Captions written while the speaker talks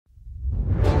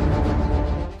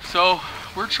So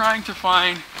we're trying to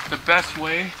find the best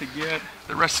way to get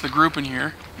the rest of the group in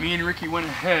here. Me and Ricky went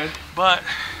ahead, but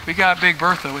we got Big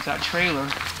Bertha with that trailer.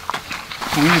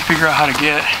 We need to figure out how to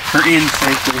get her in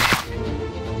safely.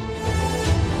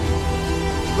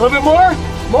 A little bit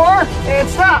more, and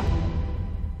stop.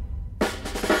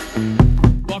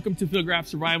 Welcome to Fieldcraft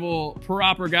Survival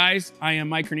Proper, guys. I am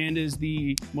Mike Hernandez,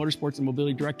 the Motorsports and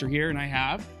Mobility Director here, and I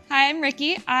have... Hi, I'm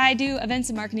Ricky. I do events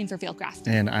and marketing for Fieldcraft.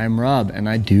 And I'm Rob, and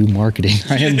I do marketing.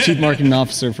 I am Chief Marketing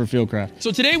Officer for Fieldcraft.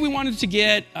 So today we wanted to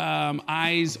get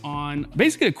eyes on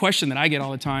basically a question that I get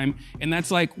all the time, and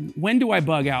that's like, when do I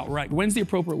bug out, right? When's the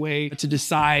appropriate way to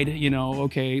decide, you know,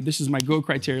 okay, this is my go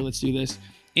criteria, let's do this.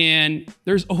 And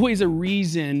there's always a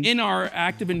reason in our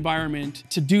active environment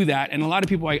to do that. And a lot of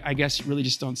people, I guess, really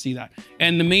just don't see that.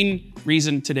 And the main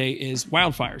reason today is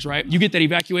wildfires, right? You get that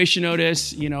evacuation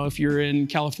notice, you know, if you're in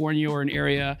California or an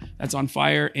area that's on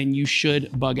fire, and you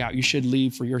should bug out. You should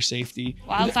leave for your safety.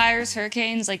 Wildfires,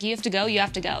 hurricanes, like you have to go, you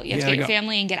have to go. You have to get your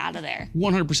family and get out of there.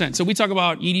 100%. So we talk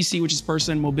about EDC, which is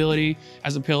person, mobility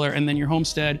as a pillar, and then your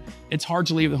homestead. It's hard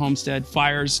to leave the homestead.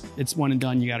 Fires, it's one and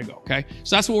done, you gotta go, okay?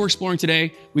 So that's what we're exploring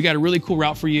today. We got a really cool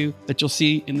route for you that you'll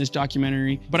see in this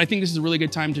documentary. But I think this is a really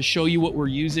good time to show you what we're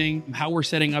using, how we're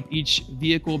setting up each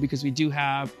vehicle, because we do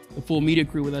have the full media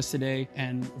crew with us today,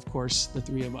 and of course, the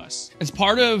three of us. As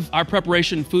part of our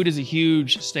preparation, food is a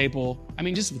huge staple. I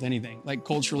mean, just with anything, like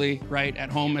culturally, right? At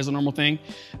home as a normal thing.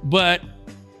 But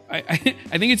I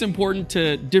think it's important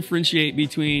to differentiate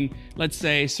between, let's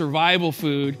say, survival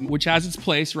food, which has its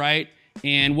place, right?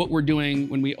 And what we're doing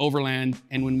when we overland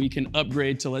and when we can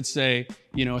upgrade to, let's say,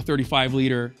 you know, a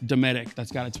 35-liter Dometic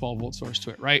that's got a 12-volt source to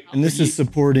it, right? And this is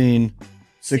supporting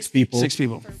six people. 6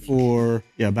 people. For,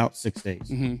 yeah, about 6 days.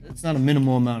 It's not a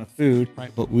minimal amount of food,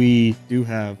 right, but we do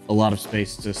have a lot of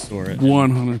space to store it.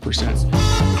 100%.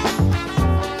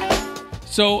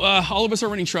 So all of us are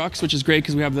running trucks, which is great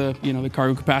because we have the, you know, the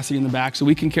cargo capacity in the back, so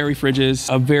we can carry fridges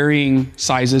of varying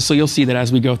sizes. So you'll see that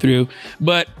as we go through.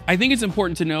 But I think it's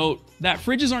important to note that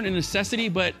fridges aren't a necessity,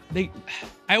 but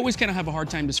I always kind of have a hard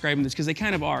time describing this because they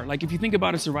kind of are. Like if you think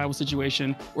about a survival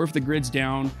situation, or if the grid's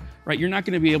down, right, you're not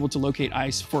going to be able to locate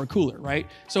ice for a cooler, right?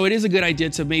 So it is a good idea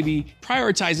to maybe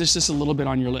prioritize this just a little bit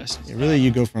on your list. Yeah, really,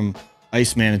 you go from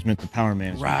ice management to power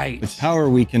management. Right. With power,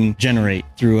 we can generate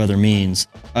through other means.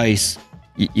 Ice,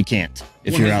 you can't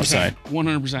if you're outside.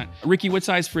 100%. Ricky, what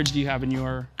size fridge do you have in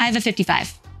your? I have a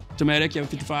 55. Dometic, you have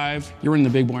a 55. You're in the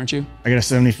big boy, aren't you? I got a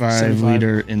 75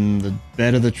 liter in the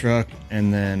bed of the truck,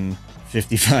 and then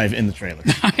 55 in the trailer.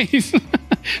 Nice.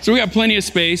 So we got plenty of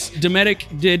space.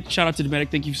 Dometic shout out to Dometic.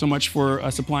 Thank you so much for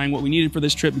supplying what we needed for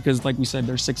this trip, because like we said,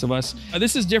 there's 6 of us.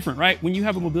 This is different, right? When you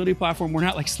have a mobility platform, we're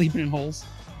not like sleeping in holes.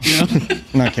 You know?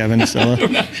 Not Kevin, Stella.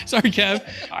 Sorry, Kev.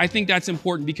 I think that's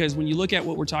important because when you look at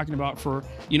what we're talking about for,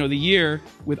 you know, the year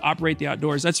with Operate the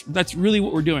Outdoors, that's really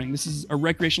what we're doing. This is a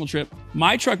recreational trip.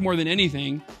 My truck, more than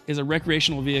anything, is a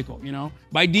recreational vehicle, you know?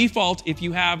 By default, if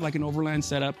you have like an overland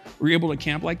setup where you're able to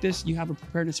camp like this, you have a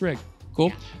preparedness rig. Cool?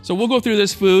 Yeah. So we'll go through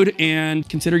this food and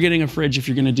consider getting a fridge if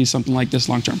you're gonna do something like this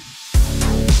long term.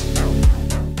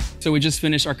 So we just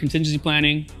finished our contingency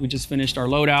planning. We just finished our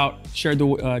loadout, shared the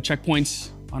checkpoints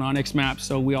on Onyx Maps,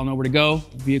 so we all know where to go.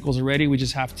 Vehicles are ready. We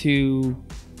just have to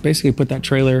basically put that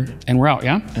trailer and we're out,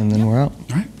 yeah? And then we're out.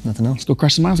 All right. Nothing else. Let's go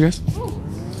crush some miles, guys.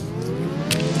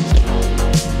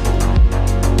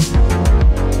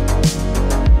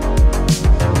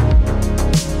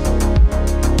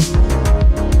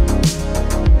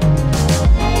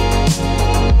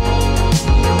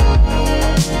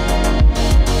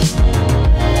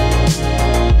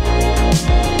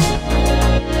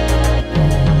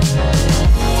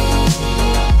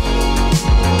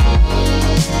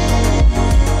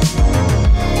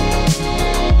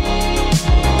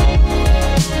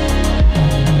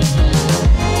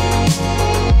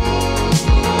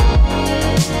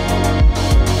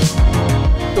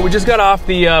 We just got off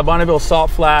the Bonneville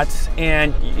Salt Flats,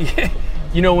 and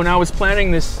you know, when I was planning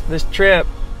this trip,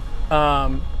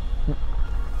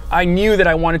 I knew that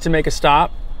I wanted to make a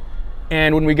stop,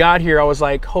 and when we got here, I was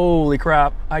like, holy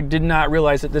crap, I did not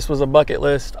realize that this was a bucket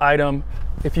list item.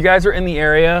 If you guys are in the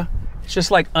area, it's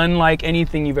just like unlike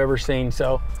anything you've ever seen,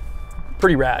 so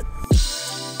pretty rad.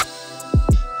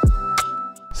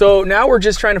 So now we're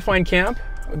just trying to find camp,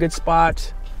 a good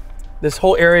spot. This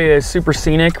whole area is super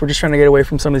scenic. We're just trying to get away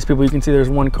from some of these people. You can see there's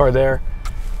one car there,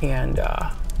 and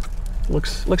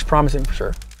looks promising for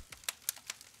sure.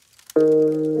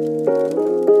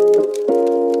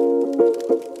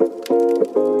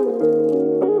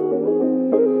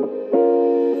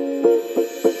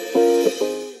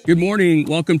 Good morning.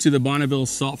 Welcome to the Bonneville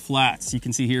Salt Flats. You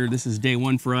can see here, this is day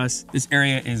one for us. This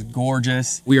area is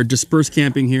gorgeous. We are dispersed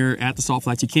camping here at the Salt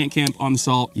Flats. You can't camp on the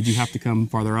salt. You do have to come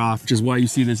farther off, which is why you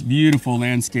see this beautiful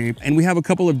landscape. And we have a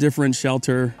couple of different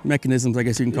shelter mechanisms, I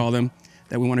guess you can call them,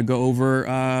 that we want to go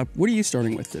over. What are you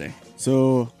starting with today?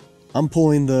 So I'm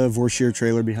pulling the Vertx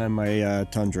trailer behind my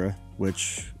Tundra,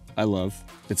 which I love.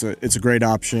 It's a great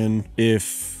option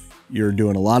if you're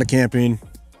doing a lot of camping.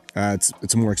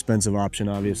 It's a more expensive option,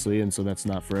 obviously, and so that's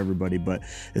not for everybody, but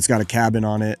it's got a cabin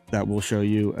on it that we'll show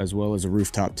you, as well as a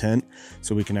rooftop tent,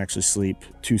 so we can actually sleep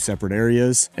 2 separate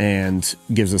areas, and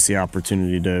gives us the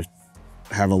opportunity to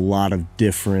have a lot of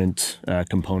different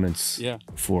components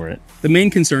for it. The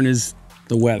main concern is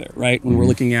the weather, right? When we're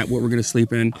looking at what we're gonna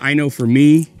sleep in. I know for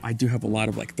me, I do have a lot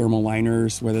of like thermal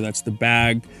liners, whether that's the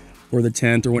bag or the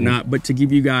tent or whatnot, but to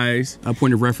give you guys a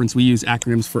point of reference, we use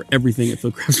acronyms for everything at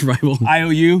Fieldcraft Survival.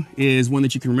 IOU is one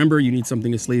that you can remember. You need something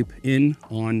to sleep in,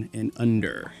 on, and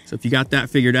under. So if you got that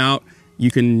figured out, you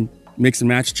can mix and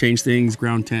match, change things,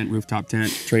 ground tent, rooftop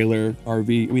tent, trailer,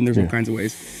 RV. I mean, there's all kinds of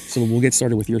ways. So we'll get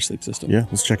started with your sleep system. Yeah,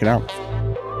 let's check it out.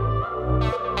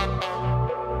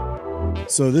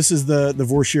 So this is the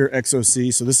Vertx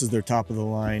XOC. So this is their top of the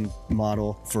line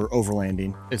model for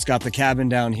overlanding. It's got the cabin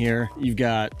down here. You've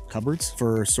got cupboards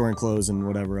for storing clothes and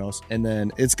whatever else. And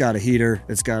then it's got a heater.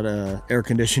 It's got a air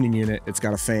conditioning unit. It's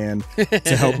got a fan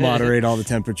to help moderate all the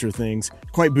temperature things.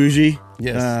 Quite bougie.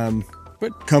 Yes.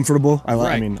 But comfortable.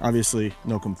 I mean, obviously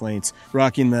no complaints.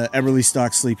 Rocking the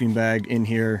Eberlestock sleeping bag in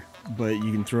here, but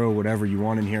you can throw whatever you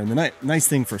want in here. And the nice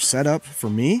thing for setup for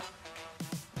me,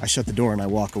 I shut the door and I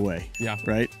walk away. Yeah.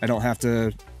 Right? I don't have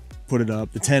to put it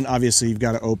up. The tent, obviously, you've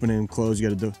got to open it and close. You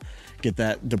got to get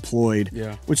that deployed,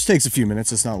 which takes a few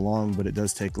minutes. It's not long, but it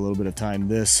does take a little bit of time.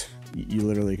 This, you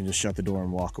literally can just shut the door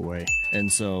and walk away.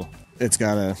 And so it's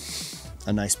got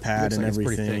a nice pad and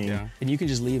everything. It's pretty thick, And you can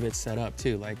just leave it set up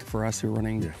too. Like for us who are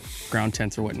running ground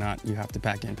tents or whatnot, you have to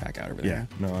pack in, pack out over there.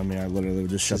 Yeah, no, I mean, I literally would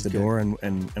just shut the door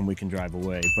and we can drive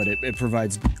away. But it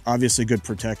provides obviously good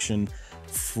protection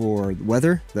for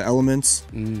weather, the elements,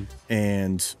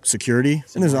 and security.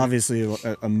 And there's obviously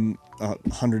a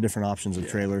 100 different options of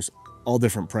trailers, all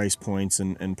different price points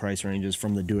and price ranges,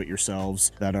 from the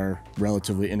do-it-yourselves that are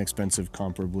relatively inexpensive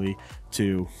comparably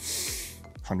to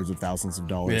hundreds of thousands of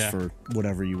dollars for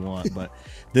whatever you want. But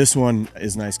this one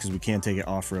is nice because we can take it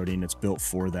off-roading. It's built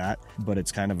for that, but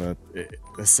it's kind of a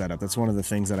setup. That's one of the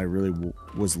things that I really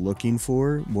was looking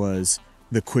for, was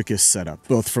the quickest setup,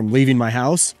 both from leaving my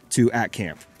house to at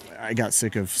camp. I got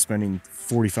sick of spending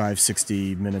 45,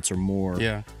 60 minutes or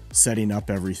more setting up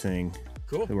everything.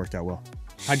 Cool. It worked out well.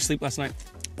 How'd you sleep last night?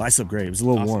 I slept great. It was a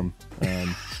little warm.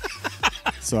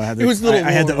 So I had to,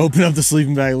 I had to open up the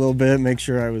sleeping bag a little bit, make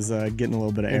sure I was getting a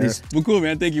little bit of air. Well, cool,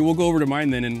 man. Thank you. We'll go over to mine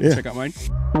then and check out mine.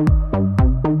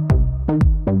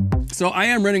 So I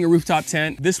am renting a rooftop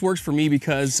tent. This works for me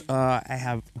because I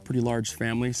have a pretty large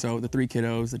family. So the 3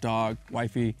 kiddos, the dog,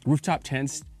 wifey. Rooftop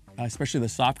tents, especially the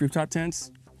soft rooftop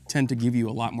tents, tend to give you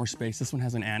a lot more space. This one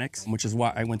has an annex, which is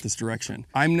why I went this direction.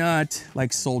 I'm not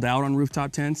like sold out on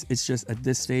rooftop tents. It's just at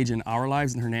this stage in our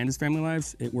lives and Hernandez family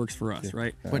lives, it works for us,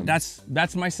 right? But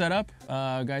that's my setup.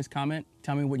 Guys, comment,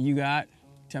 tell me what you got.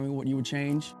 Tell me what you would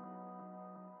change.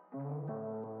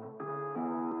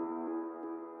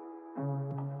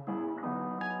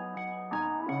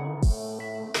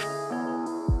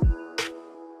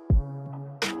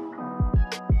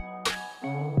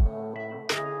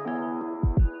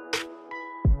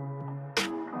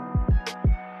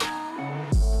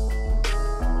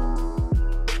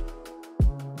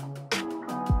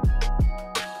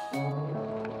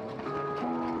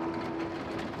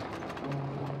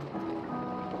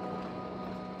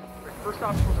 First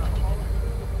off,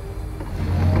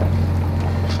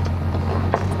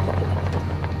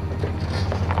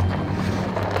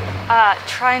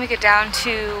 trying to get down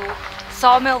to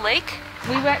Sawmill Lake.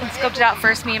 We went and scoped it out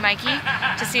first, me and Mikey,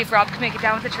 to see if Rob could make it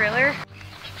down with the trailer.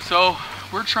 So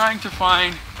we're trying to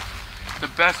find the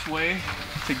best way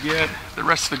to get the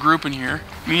rest of the group in here.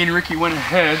 Me and Ricky went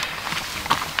ahead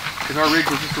because our rig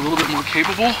was just a little bit more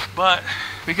capable, but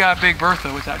we got Big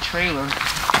Bertha with that trailer.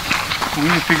 We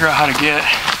need to figure out how to get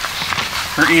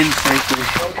her in safely.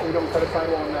 We don't cut a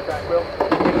sidewall on that back wheel.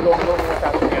 You need to go a little more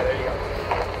faster. Yeah, there you go.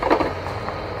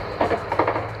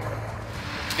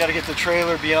 You gotta get the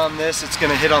trailer beyond this. It's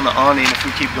gonna hit on the awning if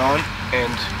we keep going.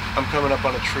 And I'm coming up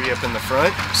on a tree up in the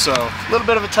front. So a little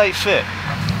bit of a tight fit.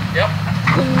 Yep.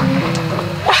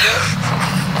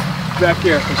 Back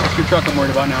here, that's just your truck I'm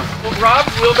worried about now. Well,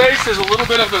 Rob's wheelbase is a little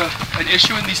bit of an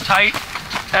issue in these tight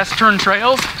S-turn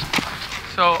trails.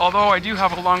 So although I do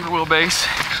have a longer wheelbase,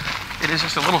 it is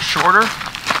just a little shorter.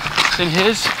 than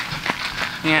his.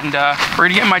 And we're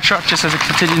gonna get in my truck just as a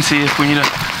contingency if we need to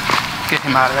get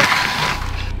him out of there.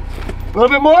 A little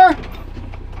bit more.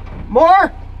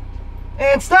 More.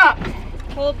 And stop.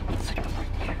 Hold.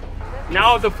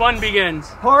 Now the fun begins.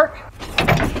 Park.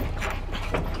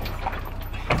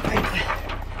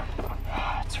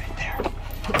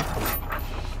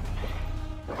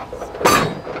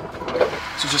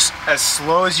 So just as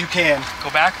slow as you can. Go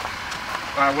back.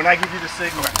 When I give you the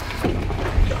signal.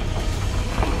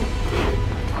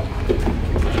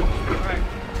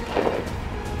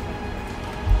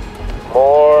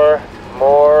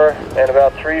 More, and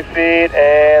about 3 feet,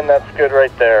 and that's good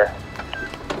right there.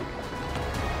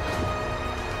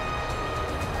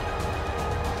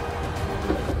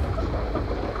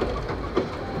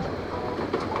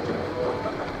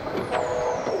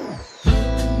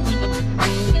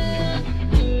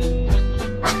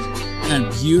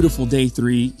 And beautiful day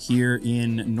 3 here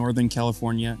in Northern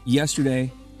California.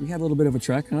 Yesterday, we had a little bit of a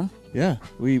trek, huh? Yeah,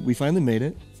 we finally made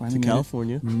it to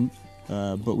California.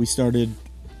 But we started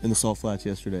in the Salt Flats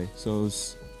yesterday, so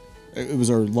it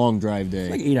was our long drive day.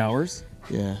 Like 8 hours.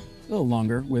 Yeah. A little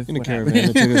longer with in a caravan.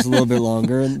 It took us a little bit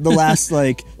longer, and the last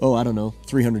I don't know,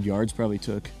 300 yards probably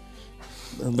took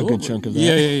a good chunk of that.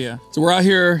 Yeah. So we're out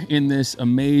here in this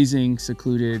amazing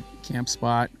secluded camp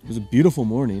spot. It was a beautiful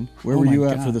morning. Where were you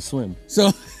at for the swim?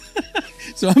 So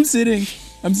I'm sitting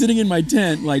in my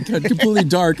tent, like completely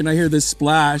dark, and I hear this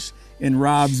splash in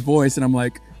Rob's voice, and I'm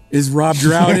like, is Rob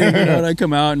drowning? And I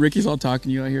come out and Ricky's all talking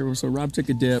to you out here. So Rob took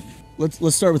a dip.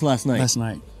 Let's start with last night. Last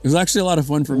night. It was actually a lot of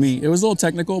fun for me. It was a little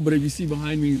technical, but if you see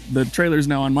behind me, the trailer's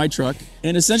now on my truck.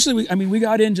 And essentially, we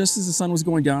got in just as the sun was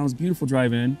going down. It was a beautiful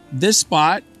drive in. This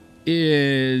spot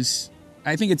is,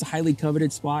 I think it's a highly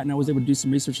coveted spot, and I was able to do some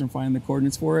research and find the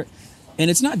coordinates for it. And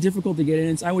it's not difficult to get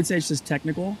in. I would say it's just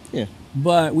technical. Yeah.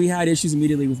 But we had issues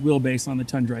immediately with wheelbase on the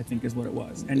Tundra, I think is what it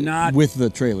was. And not with the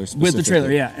trailer specifically. With the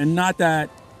trailer, yeah. And not that,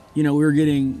 we were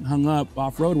getting hung up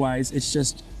off-road wise. It's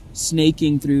just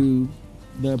snaking through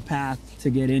the path to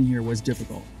get in here was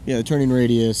difficult. Yeah, the turning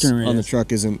radius on the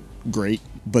truck isn't great,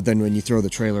 but then when you throw the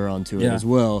trailer onto it as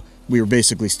well, we were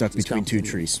basically stuck between two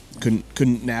trees.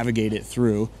 Couldn't navigate it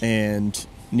through, and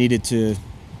needed to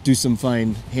do some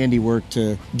fine handiwork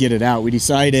to get it out. We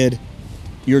decided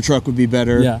your truck would be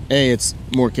better. Yeah. It's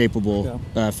more capable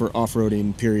for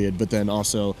off-roading, period, but then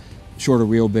also shorter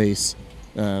wheelbase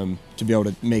to be able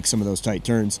to make some of those tight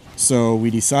turns. So we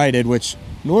decided, which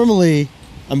normally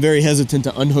I'm very hesitant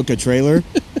to unhook a trailer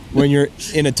when you're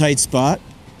in a tight spot,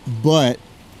 but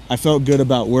I felt good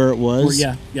about where it was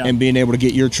and being able to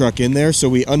get your truck in there. So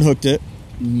we unhooked it,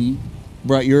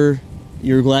 brought your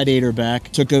Gladiator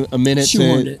back, took a minute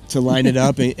to line it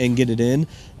up and get it in,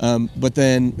 but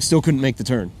then still couldn't make the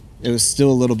turn. It was still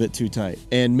a little bit too tight,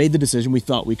 and made the decision. We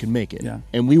thought we could make it. Yeah.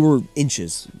 And we were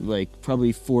inches, like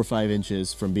probably 4 or 5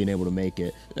 inches from being able to make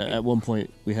it. At one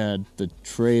point, we had the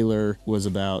trailer was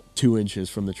about 2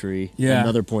 inches from the tree. Yeah. At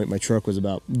another point, my truck was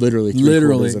about literally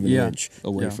 3/4 of an inch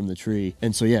away from the tree.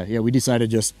 And so, we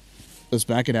decided let's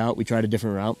back it out. We tried a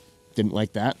different route. Didn't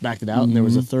like that. Backed it out, and there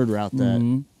was a third route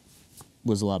that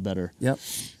was a lot better. Yep.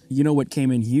 You know what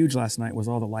came in huge last night was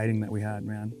all the lighting that we had,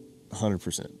 man.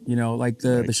 100%. Like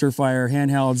the Surefire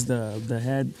handhelds, the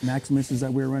head Maximuses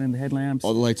that we were running, the headlamps.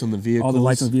 All the lights on the vehicles. All the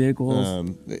lights on the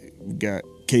vehicles. Got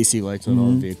KC lights on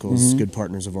all the vehicles, good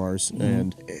partners of ours.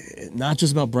 And not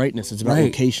just about brightness, it's about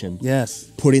location.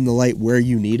 Yes. Putting the light where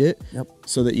you need it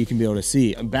so that you can be able to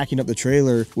see. I'm backing up the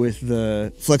trailer with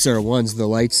the Flex Era 1s, the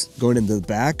lights going into the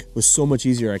back was so much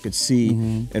easier. I could see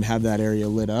and have that area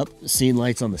lit up. Seeing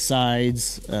lights on the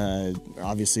sides,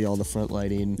 obviously all the front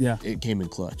lighting, it came in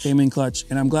clutch.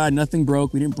 And I'm glad nothing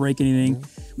broke. We didn't break anything.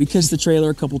 We kissed the trailer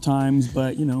a couple times,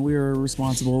 but we were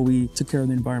responsible. We took care of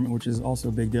the environment, which is also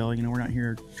a big deal. We're not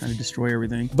here trying to destroy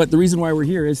everything. But the reason why we're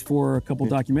here is for a couple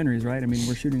documentaries, right?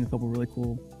 We're shooting a couple really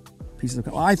cool pieces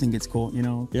of, I think it's cool,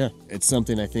 Yeah, it's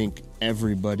something I think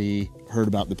everybody heard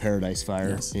about the Paradise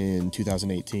Fire in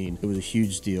 2018. It was a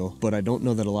huge deal, but I don't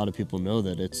know that a lot of people know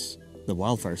that the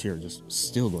wildfires here are just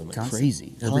still going like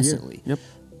crazy, constantly. Yep.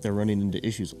 They're running into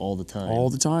issues all the time. All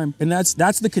the time. And that's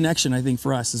the connection, I think,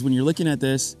 for us, is when you're looking at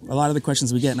this, a lot of the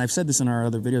questions we get, and I've said this in our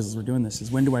other videos as we're doing this, is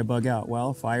when do I bug out?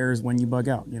 Well, fire is when you bug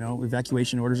out.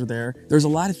 Evacuation orders are there. There's a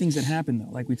lot of things that happen,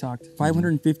 though. Like we talked,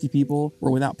 550 people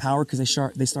were without power because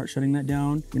they start shutting that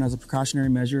down, as a precautionary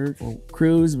measure for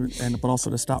crews, but also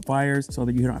to stop fires so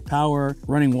that you don't have power.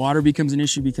 Running water becomes an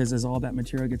issue because as all that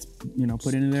material gets,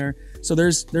 put into there. So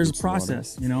there's a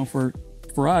process, for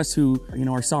for us who, you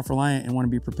know, are self-reliant and want to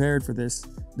be prepared for this,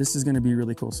 this is going to be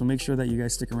really cool. So make sure that you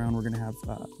guys stick around. We're going to have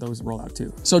those roll out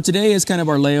too. So today is kind of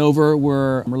our layover.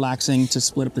 We're relaxing to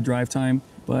split up the drive time.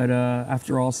 But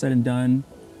after all said and done,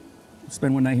 we'll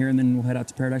spend one night here and then we'll head out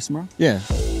to Paradise tomorrow. Yeah.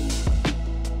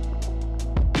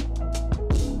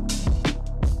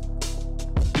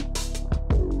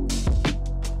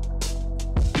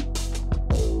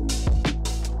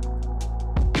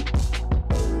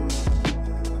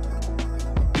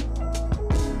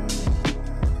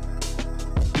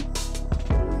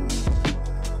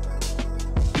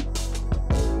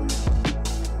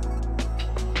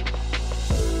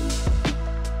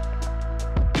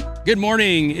 Good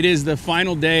morning. It is the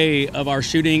final day of our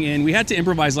shooting and we had to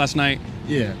improvise last night.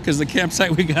 Yeah. Because the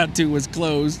campsite we got to was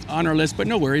closed on our list, but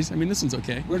no worries. I mean, this one's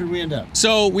okay. Where did we end up?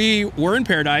 So we were in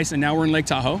Paradise and now we're in Lake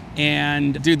Tahoe.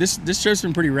 And dude, this trip's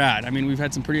been pretty rad. I mean, we've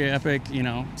had some pretty epic, you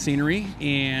know, scenery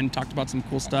and talked about some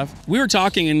cool stuff. We were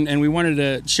talking and we wanted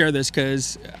to share this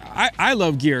because I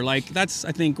love gear. Like that's,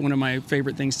 I think, one of my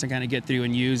favorite things to kind of get through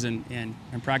and use and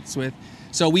practice with.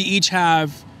 So we each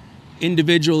have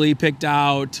individually picked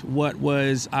out what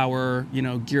was our, you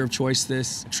know, gear of choice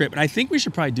this trip. And I think we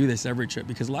should probably do this every trip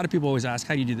because a lot of people always ask,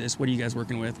 how do you do this? What are you guys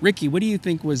working with? Ricky, what do you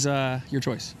think was your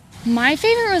choice? My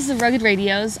favorite was the rugged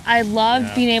radios. I love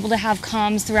being able to have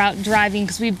comms throughout driving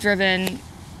because we've driven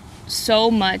so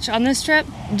much on this trip.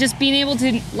 Just being able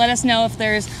to let us know if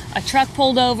there's a truck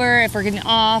pulled over, if we're getting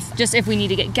off, just if we need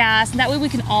to get gas. And that way we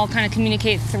can all kind of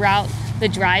communicate throughout the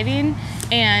driving.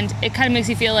 And it kind of makes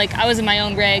you feel like I was in my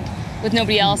own rig with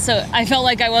nobody else, so I felt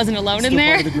like I wasn't alone in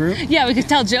there. Part of the group? Yeah, we could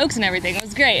tell jokes and everything. It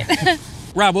was great.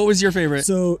 Rob, what was your favorite?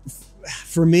 So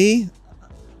for me,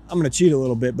 I'm gonna cheat a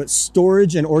little bit, but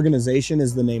storage and organization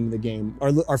is the name of the game.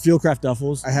 Our Fieldcraft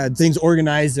duffels, I had things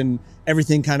organized and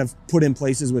everything kind of put in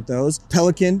places with those.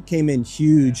 Pelican came in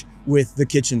huge with the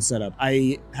kitchen setup.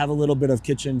 I have a little bit of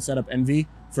kitchen setup envy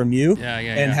from you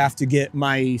and have to get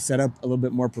my setup a little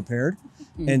bit more prepared.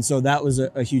 And so that was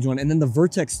a huge one. And then the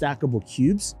Vertx stackable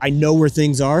cubes. I know where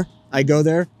things are. I go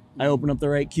there, I open up the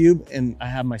right cube and I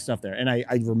have my stuff there. And I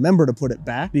remember to put it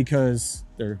back because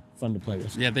they're fun to play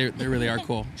with. Yeah, they really are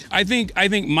cool. I think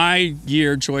my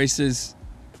gear choice is,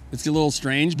 it's a little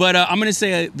strange, but I'm gonna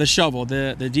say the shovel,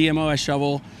 the DMOS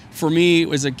shovel, for me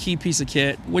was a key piece of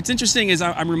kit. What's interesting is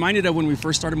I'm reminded of when we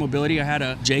first started mobility, I had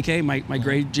a JK, my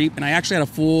gray Jeep, and I actually had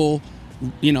a full,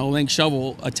 you know, length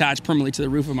shovel attached permanently to the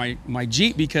roof of my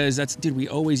Jeep because that's, dude, we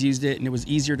always used it and it was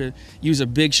easier to use a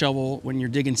big shovel when you're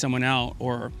digging someone out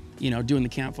or, you know, doing the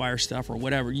campfire stuff or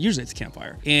whatever. Usually it's a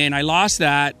campfire. And I lost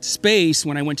that space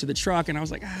when I went to the truck and I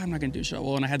was like, I'm not gonna do a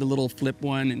shovel. And I had the little flip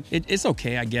one and it's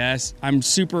okay, I guess. I'm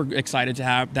super excited to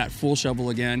have that full shovel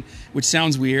again, which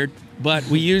sounds weird, but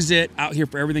we use it out here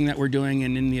for everything that we're doing.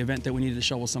 And in the event that we need to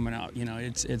shovel someone out, you know,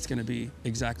 it's gonna be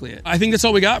exactly it. I think that's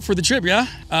all we got for the trip, yeah?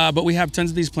 But we have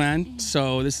tons of these planned.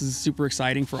 So this is super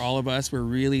exciting for all of us. We're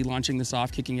really launching this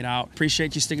off, kicking it out.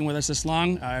 Appreciate you sticking with us this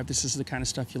long. If this is the kind of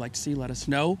stuff you like to see, let us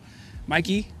know.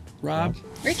 Mikey, Rob,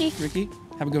 Ricky,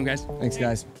 have a good one, guys. Thanks,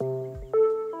 guys.